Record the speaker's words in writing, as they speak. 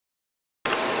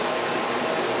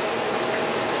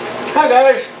Hi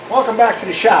guys, welcome back to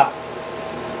the shop.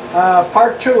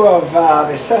 Part 2 of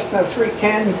the Cessna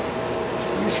 310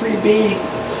 U3B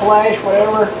 /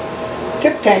 whatever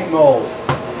tip tank mold.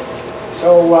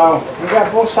 So we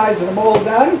got both sides of the mold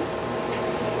done,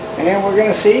 and we're going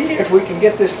to see if we can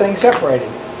get this thing separated.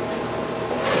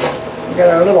 We got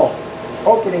our little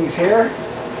openings here.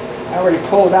 I already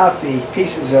pulled out the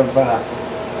pieces of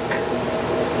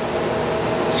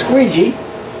squeegee.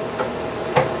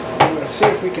 See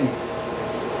if we can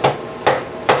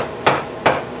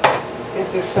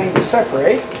get this thing to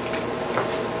separate.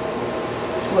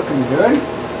 It's looking good.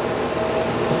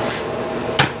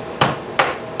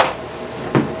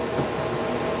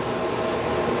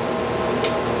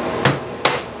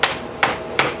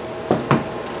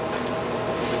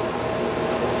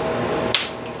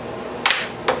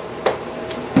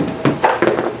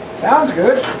 Sounds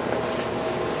good.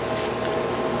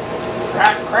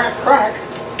 Crack, crack, crack.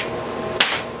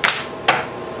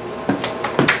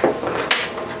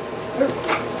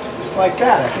 Just like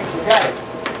that, I think we got it.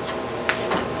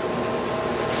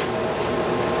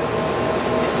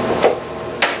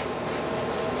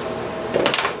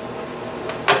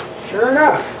 Sure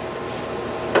enough.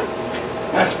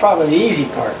 That's probably the easy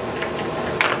part.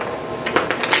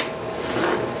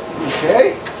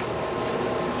 Okay.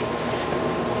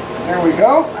 There we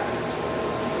go.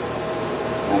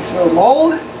 Nice little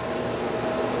mold.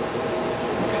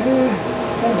 Okay.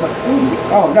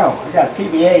 Oh no, I got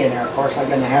PVA in there, of course. I'm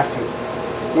going to have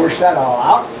to wash that all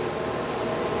out.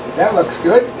 That looks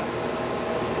good.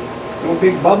 No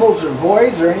big bubbles or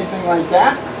voids or anything like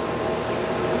that.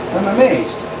 I'm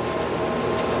amazed.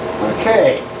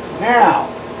 Okay, now,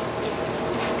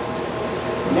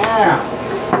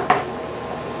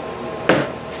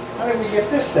 how do we get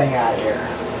this thing out of here?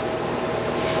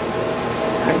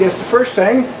 I guess the first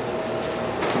thing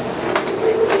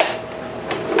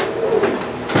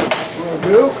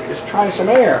do is try some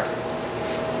air.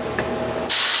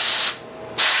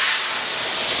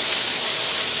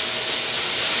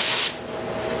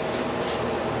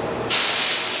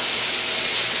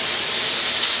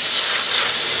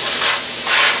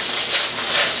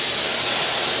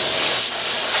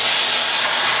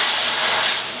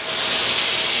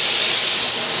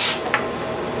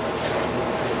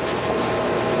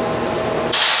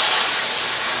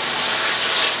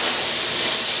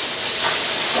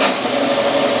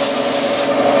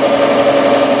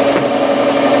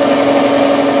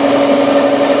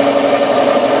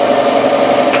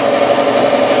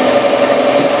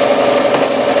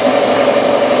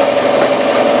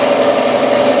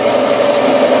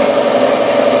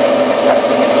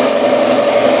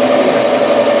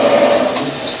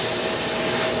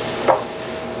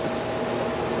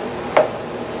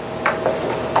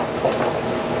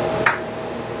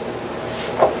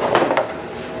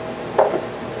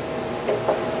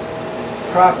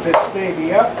 Prop this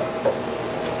baby up.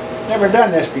 Never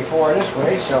done this before this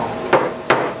way, so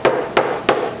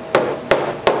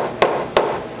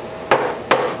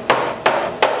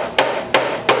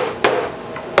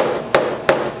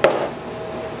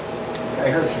I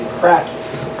heard some cracking.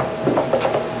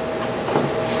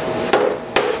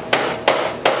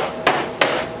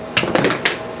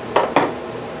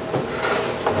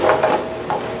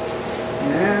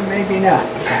 Yeah, maybe not.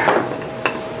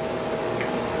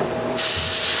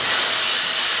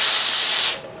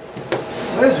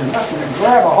 There's nothing to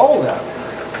grab a hold of.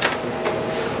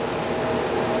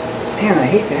 Man, I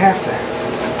hate to have to.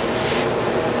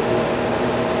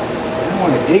 I don't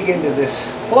want to dig into this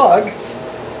plug.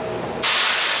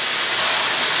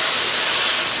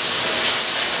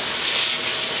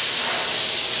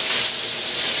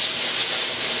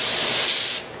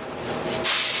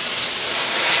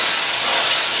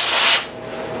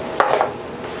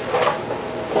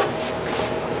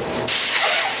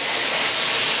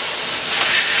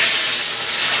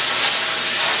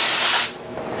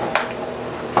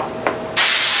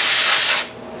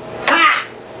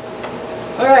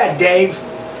 Look at that, Dave.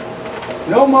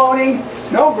 No moaning,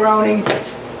 no groaning,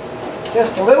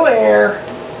 just a little air.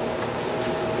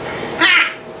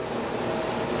 Ha!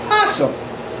 Awesome.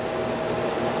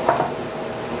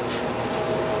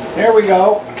 There we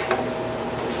go.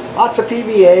 Lots of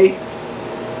PVA.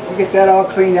 We'll get that all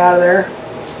cleaned out of there.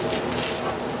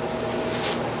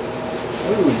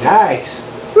 Ooh, nice.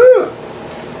 Woo!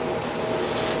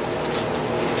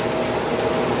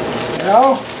 You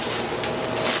know?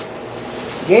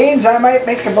 Gaines, I might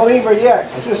make a believer yet,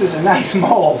 because this is a nice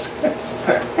mold.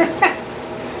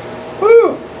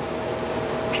 Woo!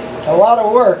 A lot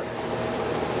of work.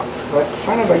 But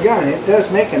son of a gun, it does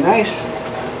make a nice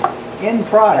end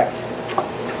product.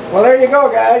 Well, there you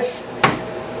go, guys.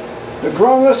 the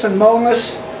grownless and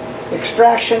mownless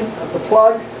extraction of the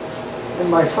plug in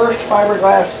my first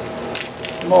fiberglass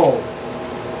mold.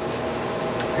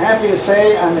 Happy to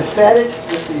say I'm ecstatic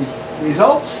with the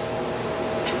results,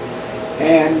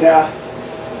 and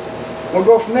we'll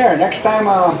go from there. Next time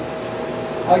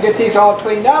I'll get these all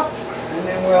cleaned up, and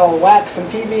then we'll wax and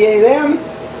PVA them,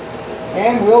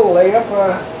 and we'll lay up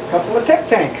a couple of tip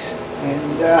tanks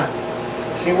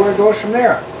and see where it goes from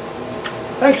there.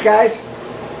 Thanks, guys.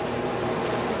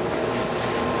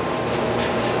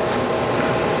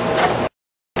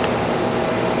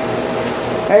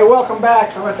 Hey, welcome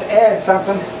back. I want to add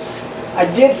something. I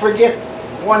did forget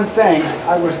one thing.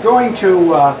 I was going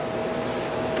to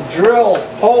drill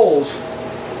holes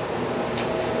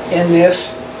in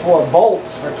this for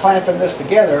bolts for clamping this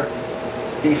together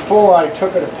before I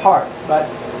took it apart. But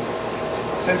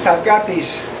since I've got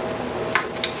these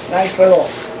nice little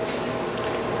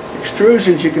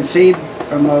extrusions, you can see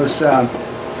from those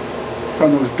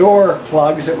door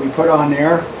plugs that we put on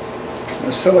there,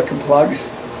 those silicone plugs,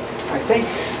 I think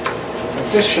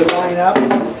that this should line up.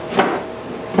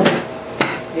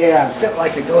 Yeah, fit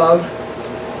like a glove.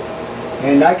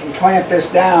 And I can clamp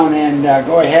this down and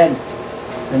go ahead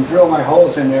and drill my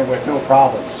holes in there with no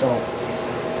problem. So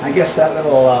I guess that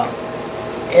little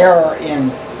error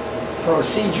in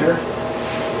procedure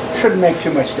shouldn't make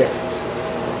too much difference.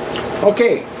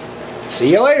 Okay,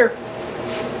 see you later.